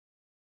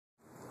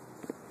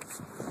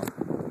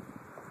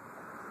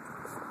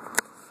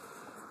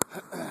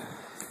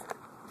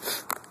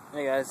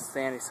Hey guys, it's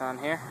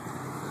TheAndySan here.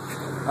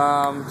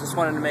 Just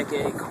wanted to make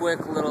a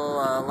quick little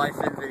life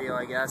vid video,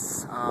 I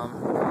guess.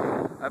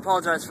 I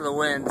apologize for the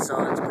wind, so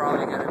it's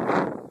probably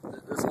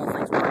this whole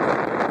thing's probably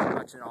gonna be pretty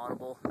much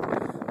inaudible.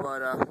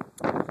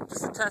 But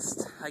just a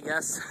test, I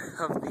guess,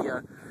 of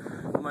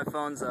my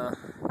phone's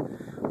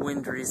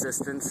wind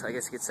resistance, I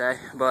guess you could say.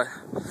 But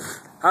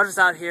I was just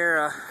out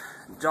here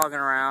jogging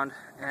around,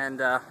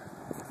 and I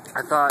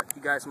thought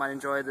you guys might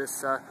enjoy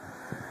this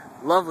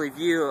lovely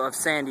view of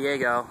San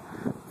Diego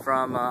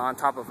from on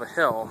top of a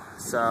hill,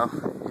 so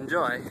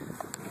enjoy.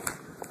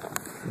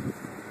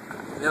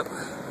 Yep.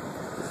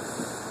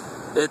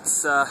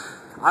 It's I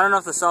don't know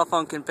if the cell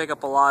phone can pick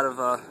up a lot of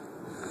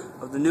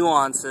the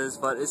nuances,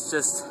 but it's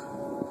just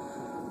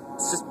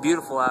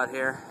beautiful out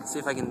here. Let's see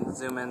if I can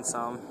zoom in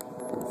some.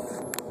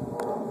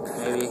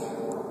 Maybe.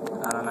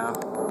 I don't know.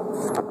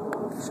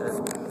 Shit.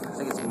 I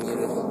think it's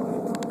muted.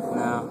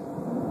 No.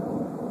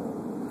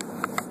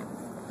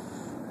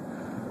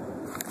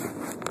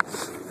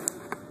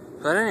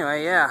 But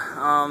anyway, yeah,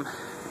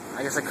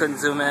 I guess I couldn't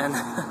zoom in.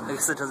 I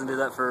guess it doesn't do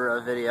that for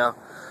a video.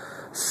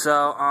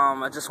 So,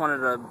 I just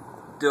wanted to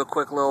do a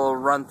quick little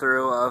run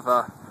through of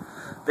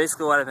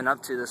basically what I've been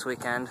up to this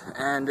weekend.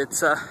 And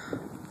it's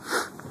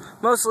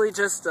mostly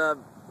just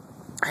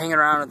hanging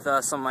around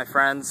with some of my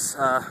friends.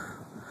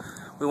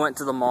 We went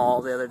to the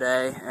mall the other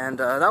day, and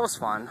that was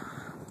fun.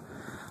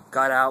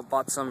 Got out,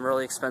 bought some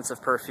really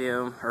expensive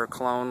perfume, or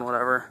cologne,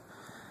 whatever.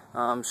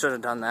 Should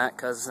have done that,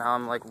 because now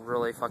I'm like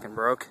really fucking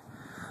broke.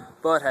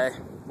 But hey,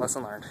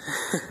 lesson learned.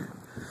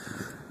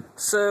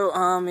 So,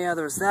 yeah,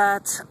 there's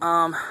that.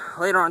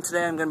 Later on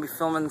today, I'm going to be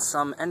filming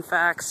some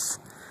N-FAQs.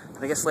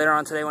 And I guess later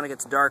on today, when it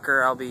gets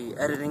darker, I'll be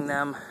editing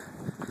them.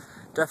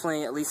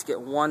 Definitely at least get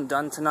one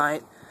done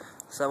tonight.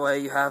 So that way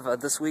you have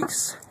this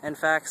week's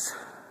N-FAQs.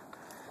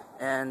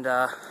 And,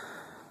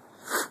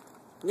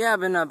 yeah, I've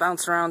been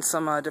bouncing around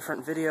some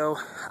different video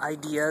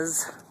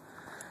ideas,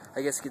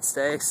 I guess you could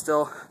say.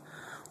 Still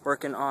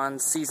working on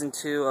Season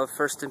 2 of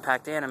First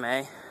Impact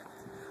Anime.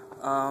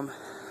 But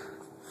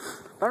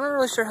I'm not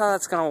really sure how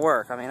that's gonna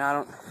work. I mean,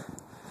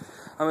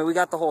 we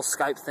got the whole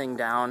Skype thing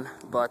down,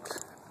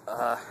 but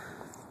I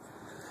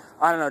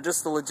don't know,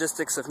 just the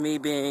logistics of me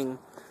being,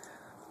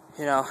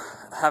 you know,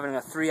 having a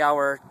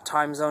 3-hour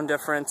time zone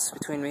difference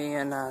between me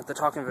and the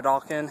Talking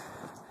Vidalkin.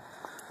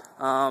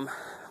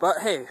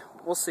 But hey,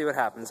 we'll see what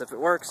happens. If it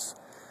works,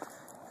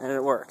 then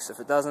it works. If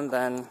it doesn't,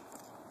 then,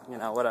 you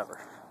know, whatever.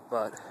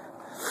 But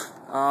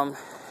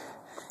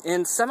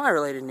in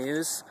semi-related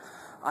news,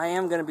 I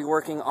am going to be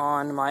working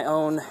on my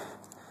own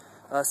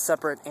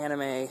separate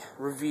anime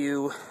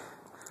review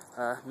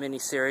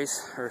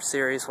mini-series, or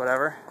series,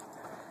 whatever.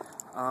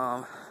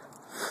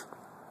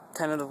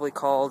 Tentatively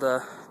called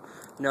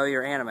Know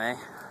Your Anime.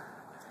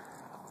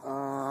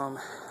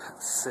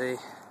 Let's see.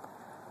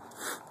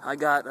 I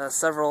got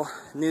several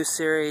new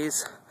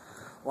series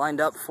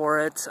lined up for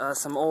it.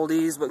 Some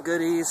oldies but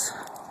goodies.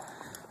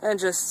 And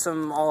just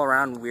some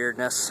all-around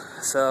weirdness.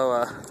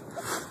 So,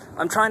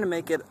 I'm trying to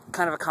make it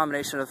kind of a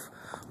combination of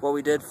what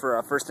we did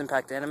for First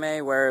Impact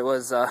Anime, where it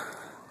was,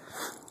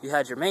 you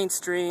had your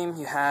mainstream,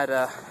 you had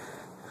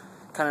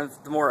kind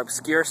of the more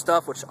obscure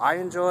stuff, which I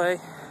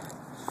enjoy,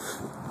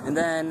 and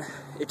then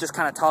it just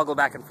kind of toggled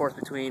back and forth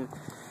between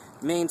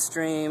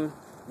mainstream,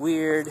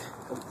 weird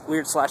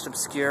slash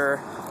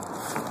obscure,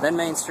 then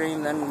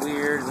mainstream, then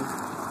weird, and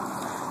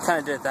kind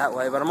of did it that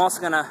way. But I'm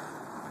also going to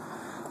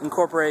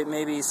incorporate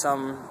maybe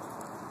some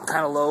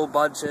kind of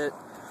low-budget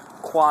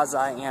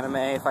quasi-anime,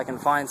 if I can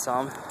find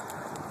some.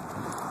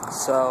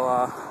 So,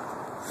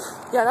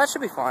 yeah, that should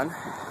be fun.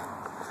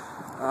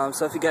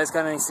 So if you guys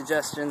got any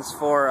suggestions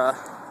for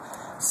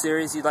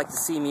series you'd like to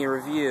see me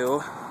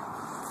review,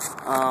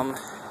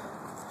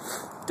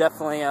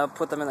 definitely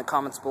put them in the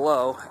comments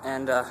below.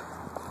 And they're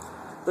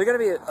going to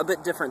be a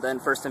bit different than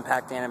First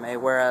Impact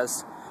Anime,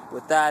 whereas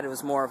with that it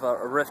was more of a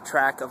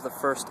RiffTrax of the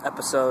first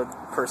episode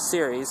per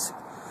series.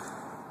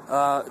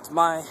 I'm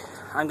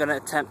going to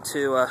attempt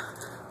to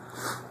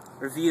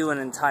review an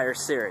entire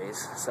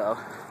series, so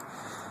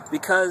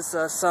because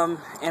some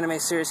anime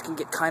series can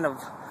get kind of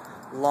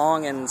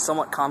long and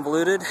somewhat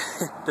convoluted,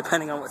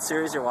 depending on what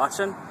series you're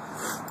watching,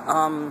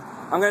 I'm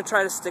going to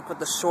try to stick with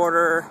the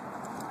shorter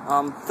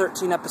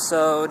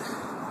 13-episode,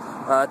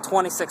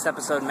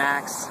 26-episode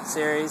max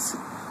series.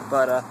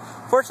 But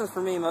fortunately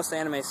for me, most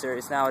anime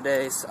series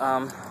nowadays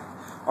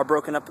are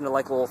broken up into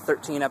like little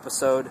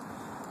 13-episode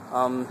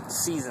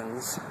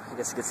seasons, I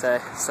guess you could say.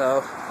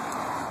 So,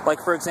 like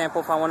for example,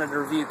 if I wanted to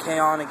review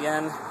K-On!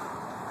 Again,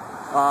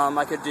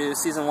 I could do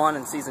Season 1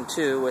 and Season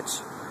 2,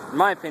 which, in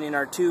my opinion,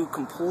 are two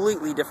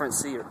completely different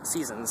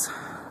seasons,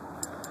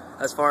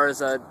 as far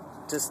as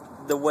just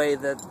the way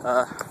that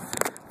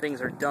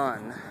things are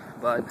done.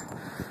 But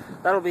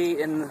that'll be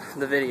in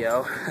the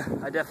video.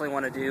 I definitely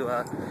want to do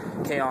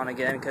K-On!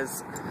 Again,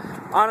 because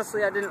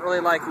honestly, I didn't really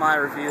like my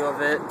review of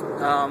it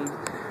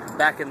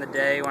back in the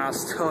day when I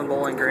was still in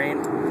Bowling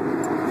Green.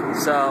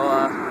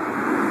 So,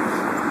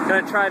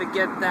 gonna try to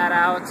get that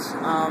out,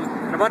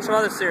 and a bunch of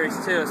other series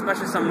too,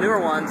 especially some newer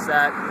ones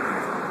that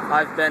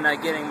I've been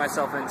getting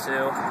myself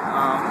into.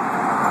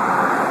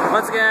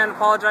 Once again,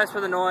 apologize for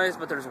the noise,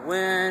 but there's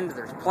wind,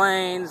 there's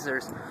planes,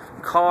 there's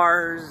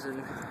cars,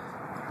 and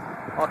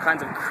all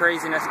kinds of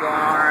craziness going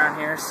on around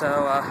here. So,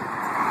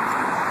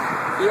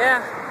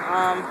 yeah,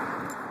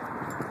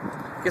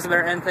 guess I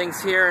better end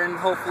things here and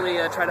hopefully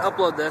try to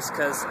upload this,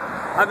 because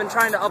I've been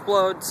trying to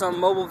upload some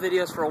mobile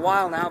videos for a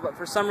while now, but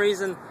for some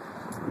reason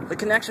the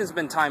connection's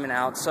been timing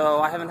out, so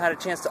I haven't had a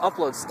chance to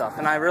upload stuff.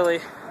 And I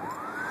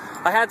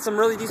had some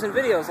really decent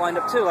videos lined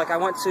up too. Like I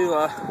went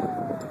to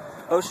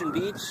Ocean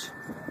Beach,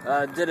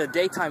 did a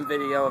daytime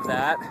video of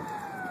that,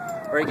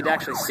 where you could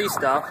actually see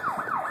stuff.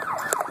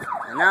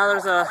 And now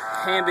there's a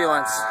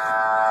ambulance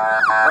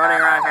running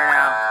around here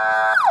now.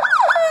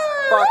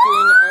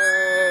 Fucking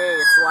A,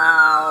 it's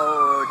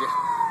loud.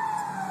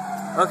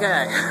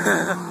 Okay.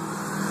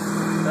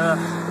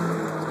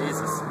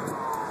 Jesus.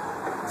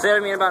 See what I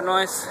mean about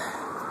noise?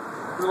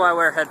 This is why I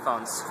wear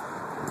headphones. So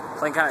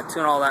I can kind of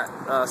tune all that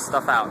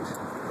stuff out.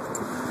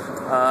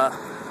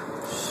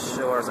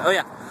 Sure. Oh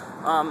yeah.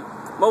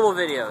 Mobile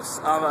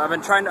videos. I've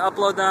been trying to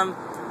upload them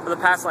for the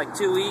past like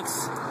 2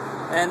 weeks,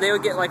 and they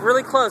would get like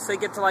really close. They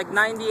get to like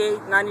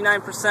 98,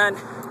 99%,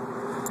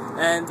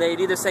 and they'd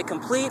either say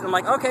complete, and I'm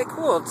like, okay,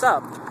 cool, it's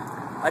up.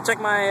 I check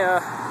my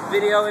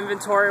video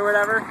inventory or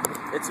whatever,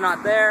 it's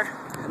not there.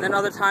 And then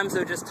other times it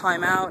would just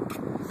time out.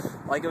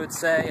 Like it would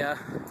say,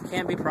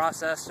 can't be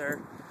processed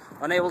or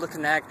unable to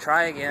connect,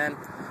 try again.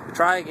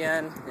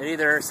 It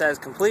either says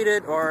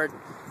completed or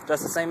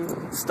does the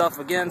same stuff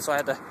again, so I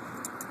had to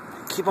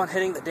keep on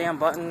hitting the damn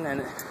button,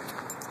 and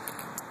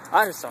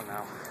I just don't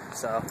know.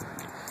 So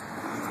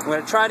I'm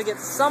going to try to get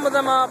some of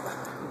them up,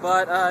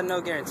 but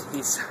no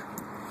guarantees.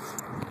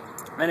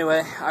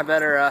 Anyway, I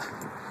better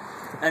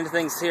end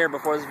things here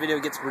before this video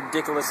gets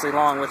ridiculously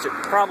long, which it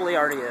probably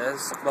already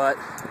is, but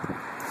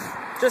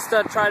just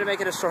try to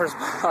make it as short as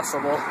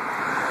possible.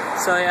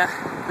 So yeah,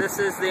 this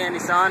is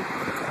TheAndySan,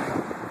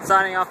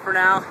 signing off for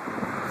now.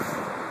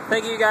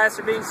 Thank you guys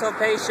for being so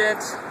patient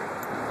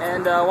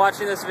and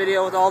watching this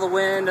video with all the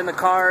wind and the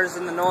cars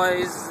and the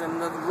noise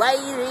and the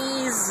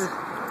ladies.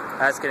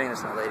 I was kidding,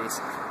 there's no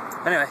ladies.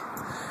 Anyway,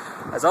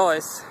 as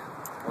always,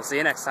 we'll see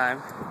you next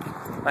time.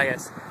 Bye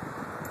guys.